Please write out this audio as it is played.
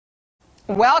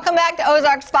Welcome back to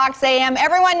Ozarks Fox AM.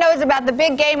 Everyone knows about the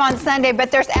big game on Sunday,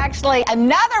 but there's actually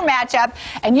another matchup,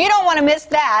 and you don't want to miss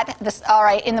that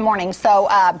in the morning. So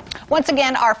once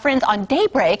again, our friends on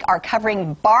Daybreak are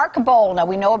covering Bark Bowl. Now,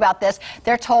 we know about this.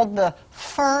 They're told the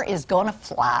fur is going to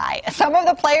fly. Some of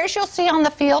the players you'll see on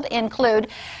the field include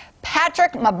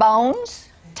Patrick Mabones,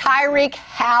 Tyreek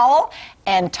Howell,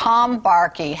 and Tom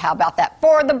Barkey. How about that?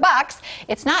 For the Bucks,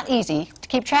 it's not easy to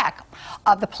keep track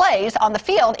of the plays on the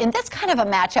field in this kind of a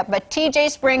matchup, but TJ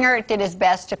Springer did his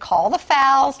best to call the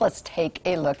fouls. Let's take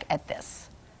a look at this.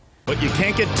 But you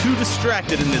can't get too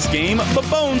distracted in this game.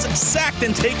 Mabones sacked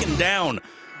and taken down.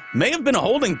 May have been a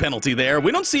holding penalty there.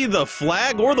 We don't see the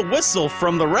flag or the whistle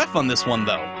from the ref on this one,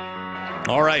 though.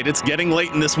 All right, it's getting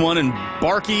late in this one, and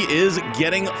Barkey is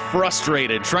getting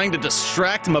frustrated, trying to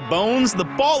distract Mabones. The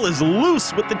ball is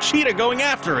loose with the cheetah going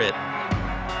after it.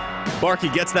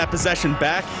 Barkey gets that possession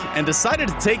back and decided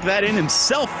to take that in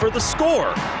himself for the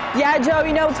score. Yeah, Joe,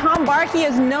 you know, Tom Barkey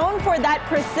is known for that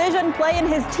precision play, and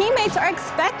his teammates are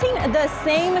expecting the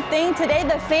same thing today.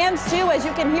 The fans, too, as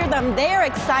you can hear them, they're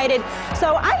excited.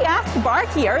 So I asked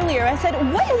Barkey earlier, I said,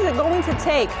 what is it going to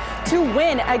take to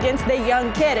win against the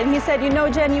young kid? And he said, you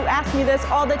know, Jen, you ask me this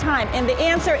all the time, and the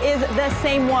answer is the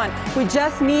same one. We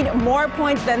just need more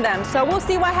points than them. So we'll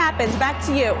see what happens. Back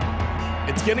to you.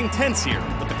 It's getting tense here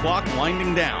with the clock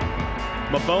winding down.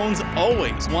 Mabones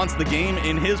always wants the game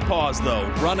in his paws, though,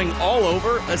 running all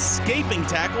over, escaping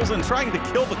tackles, and trying to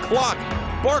kill the clock.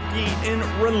 Barkey in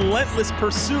relentless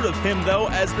pursuit of him, though,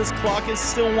 as this clock is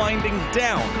still winding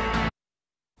down.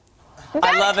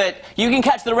 I love it. You can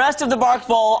catch the rest of the Bark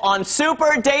Bowl on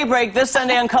Super Daybreak this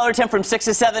Sunday on Color 10 from 6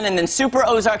 to 7, and then Super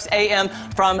Ozarks AM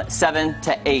from 7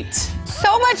 to 8.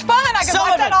 So much fun. I could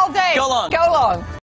watch that all day. Go long. Go long.